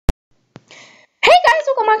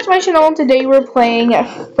back to my channel. Today we're playing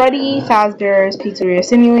Freddy Fazbear's Pizzeria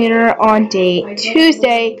Simulator on day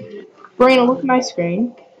Tuesday. We're gonna look at my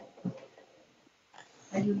screen.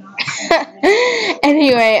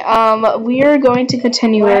 Anyway, we are going to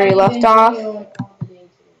continue where we left off.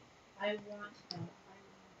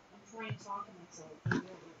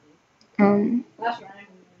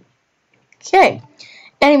 Okay.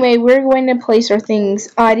 Anyway, we're going to place our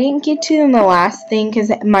things. I didn't get to in the last thing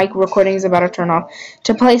because my recording is about to turn off.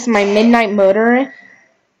 To place my midnight motor.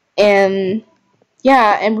 And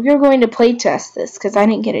yeah, and we're going to play test this because I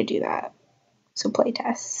didn't get to do that. So play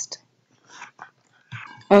test.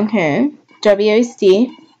 Okay.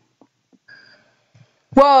 WASD.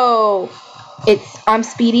 Whoa! I'm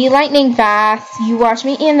speedy lightning fast. You watch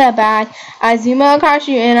me in the back. I zoom out across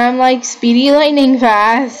you and I'm like speedy lightning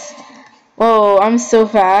fast. Whoa, I'm so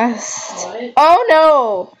fast. What? Oh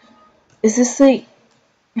no! Is this like,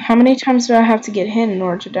 how many times do I have to get hit in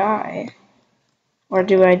order to die? Or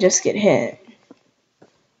do I just get hit?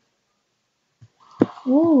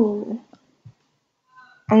 Ooh.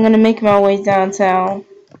 I'm gonna make my way downtown.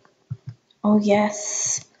 Oh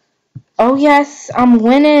yes. Oh yes, I'm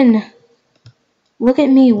winning. Look at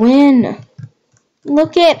me win.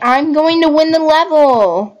 I'm going to win the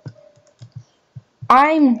level.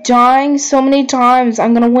 I'm dying so many times.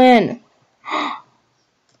 I'm gonna win. Ow.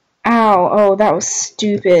 Oh, that was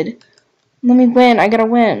stupid. Let me win. I gotta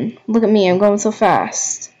win. Look at me. I'm going so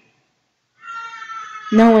fast.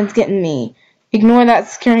 No one's getting me. Ignore that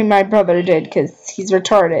scaring my brother did because he's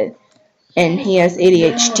retarded. And he has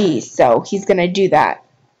ADHD, so he's gonna do that.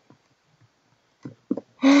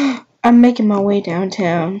 I'm making my way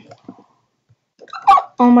downtown.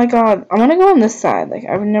 Oh my god. I wanna go on this side. Like,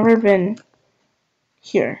 I've never been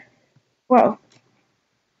here. Whoa.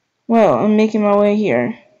 Whoa, I'm making my way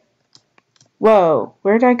here. Whoa,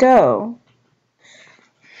 where'd I go?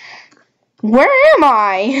 Where am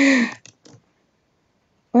I?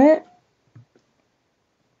 What?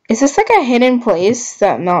 Is this like a hidden place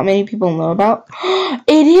that not many people know about?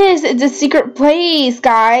 It is! It's a secret place,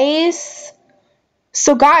 guys!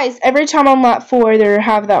 So guys, every time on lap 4 they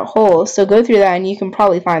have that hole, so go through that and you can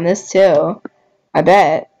probably find this too. I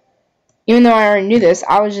bet. Even though I already knew this,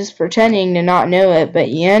 I was just pretending to not know it, but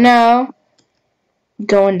you know.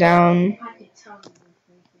 Going down.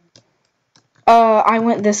 I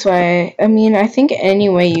went this way. I mean, I think any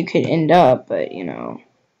way you could end up, but you know.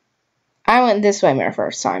 I went this way my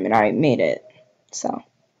first time and I made it. So.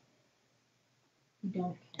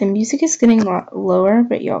 The music is getting lower,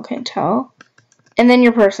 but y'all can't tell. And then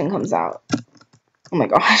your person comes out. Oh my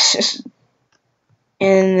gosh.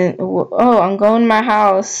 And then, oh, I'm going to my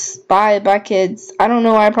house. Bye, kids. I don't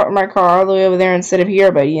know why I parked my car all the way over there instead of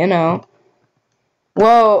here, but you know.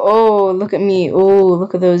 Whoa, oh, look at me. Oh,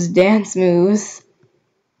 look at those dance moves.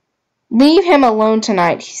 Leave him alone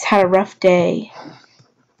tonight. He's had a rough day.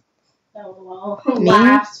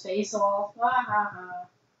 Laughs face off.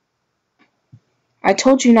 I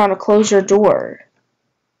told you not to close your door.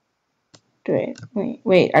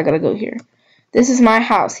 Wait, I gotta go here. This is my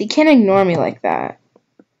house. He can't ignore me like that.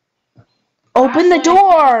 Open the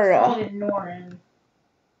door!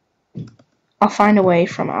 I'll find a way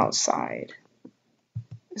from outside.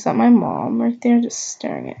 Is that my mom right there just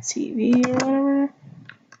staring at TV or whatever?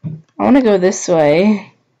 I want to go this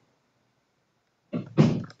way.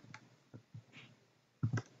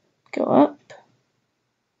 Go up.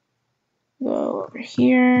 Go over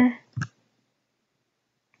here.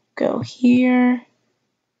 Go here.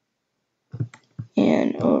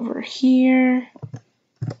 And over here.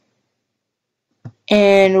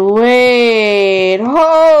 And wait.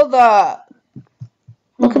 Hold up.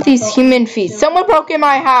 Look at these human feet. Someone broke in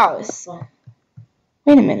my house.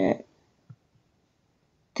 Wait a minute.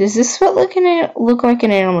 Does this foot look like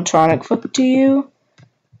an animatronic foot to you?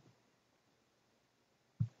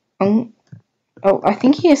 Oh, I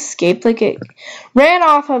think he escaped like it. Ran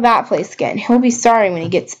off of that place again. He'll be sorry when he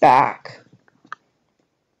gets back.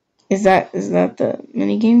 Is that the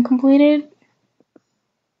minigame completed?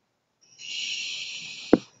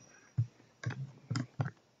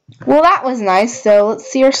 Well, that was nice. So let's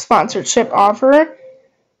see our sponsorship offer.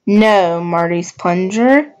 No, Marty's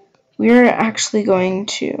Plunger. We're actually going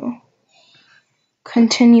to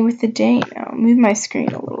continue with the day now. Move my screen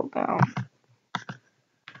a little down.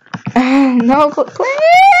 No, please.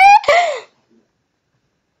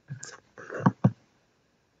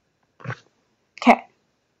 Okay.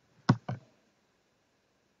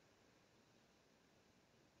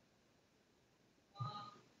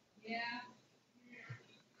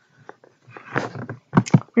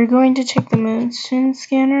 We're going to check the motion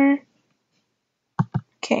scanner.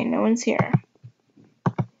 Okay, no one's here.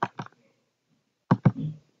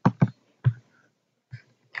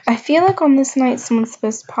 feel like on this night someone's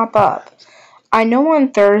supposed to pop up. I know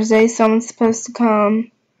on Thursday someone's supposed to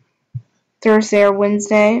come. Thursday or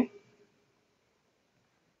Wednesday.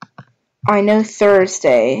 I know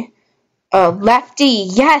Thursday. Lefty.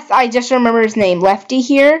 Yes, I just remember his name. Lefty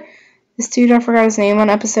here. This dude, I forgot his name on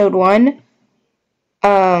episode 1.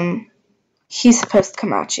 He's supposed to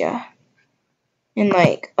come at you. And,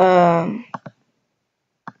 like,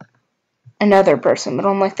 another person. But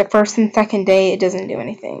on, like, the first and second day, it doesn't do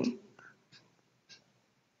anything.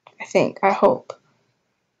 I think. I hope.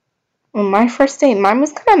 On my first day, mine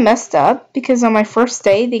was kind of messed up. Because on my first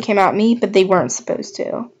day, they came at me, but they weren't supposed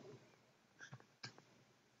to.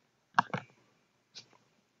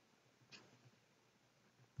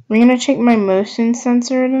 I'm going to check my motion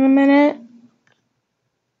sensor in a minute.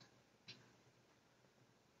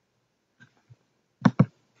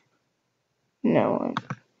 No one.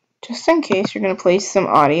 Just in case, you're going to play some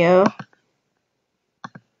audio.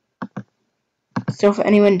 So if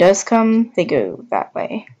anyone does come, they go that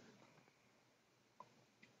way.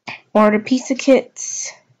 Order pizza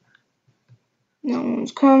kits. No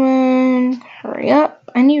one's coming. Hurry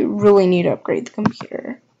up. I really need to upgrade the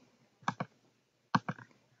computer.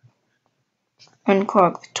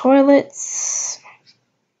 Unclog the toilets.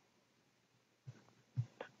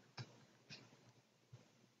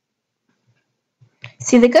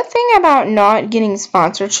 See, the good thing about not getting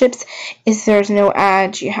sponsorships is there's no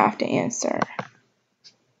ads you have to answer.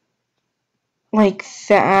 Like,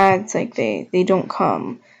 the ads, like, they don't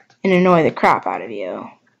come and annoy the crap out of you.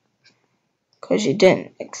 Because you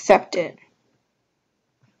didn't accept it.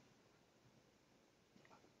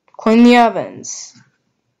 Clean the ovens.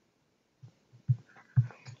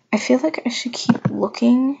 I feel like I should keep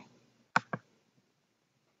looking.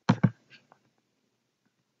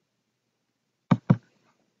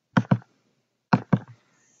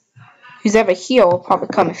 Who's ever here will probably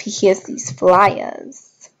come if he hears these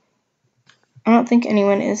flyers. I don't think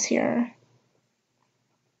anyone is here.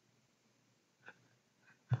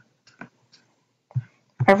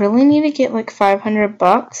 I really need to get like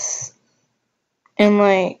 $500 and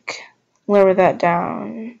like lower that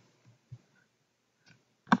down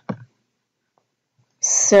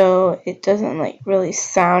so it doesn't like really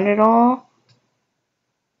sound at all.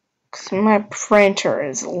 Cause my printer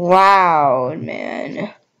is loud,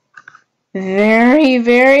 man. Very,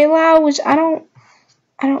 very loud, which I don't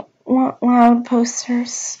want loud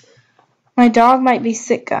posters. My dog might be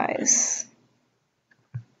sick, guys.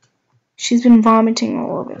 She's been vomiting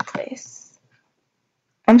all over the place.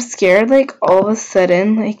 I'm scared, like, all of a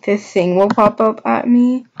sudden, like, this thing will pop up at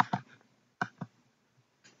me.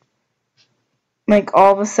 Like,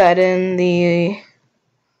 all of a sudden,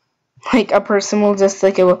 like, a person will just,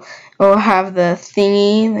 like, it will have the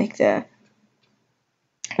thingy, like, the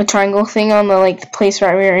triangle thing on the, like, the place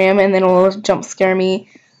right where I am, and then it will jump scare me.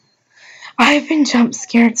 I've been jump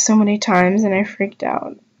scared so many times, and I freaked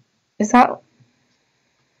out. Is that...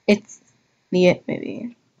 It's... It,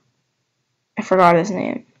 maybe. I forgot his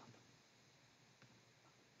name.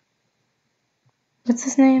 What's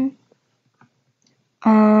his name?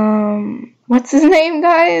 What's his name,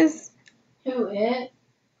 guys? Who, it?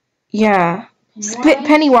 Yeah.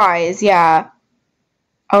 Pennywise, yeah.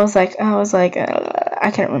 I was like,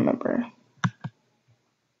 I can't remember.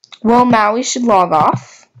 Well, now we should log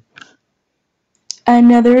off.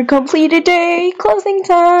 Another completed day. Closing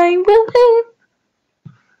time. Woohoo!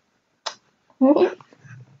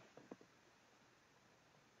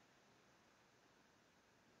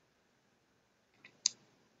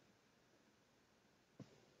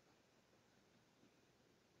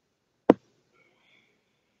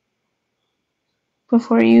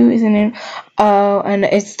 Before you is an and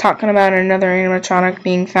it's talking about another animatronic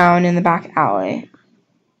being found in the back alley.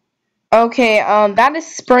 Okay, that is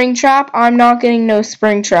Springtrap. I'm not getting no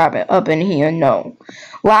Springtrap up in here, no.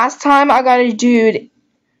 Last time I got a dude,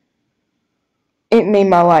 it made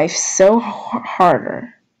my life so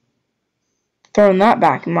harder. Throwing that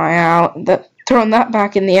back in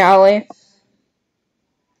the alley.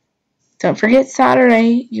 Don't forget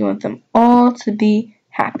Saturday. You want them all to be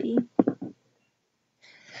happy.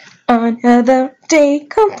 Another day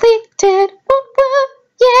completed. Woo-woo,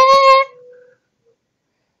 yeah.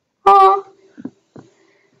 Oh.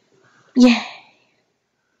 Yeah.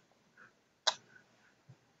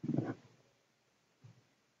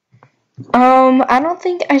 I don't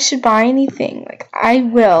think I should buy anything. Like, I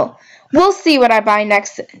will. We'll see what I buy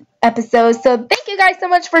next episode. So, thank you guys so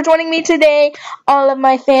much for joining me today, all of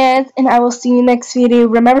my fans, and I will see you next video.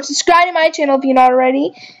 Remember to subscribe to my channel if you're not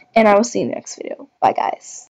already, and I will see you next video. Bye, guys.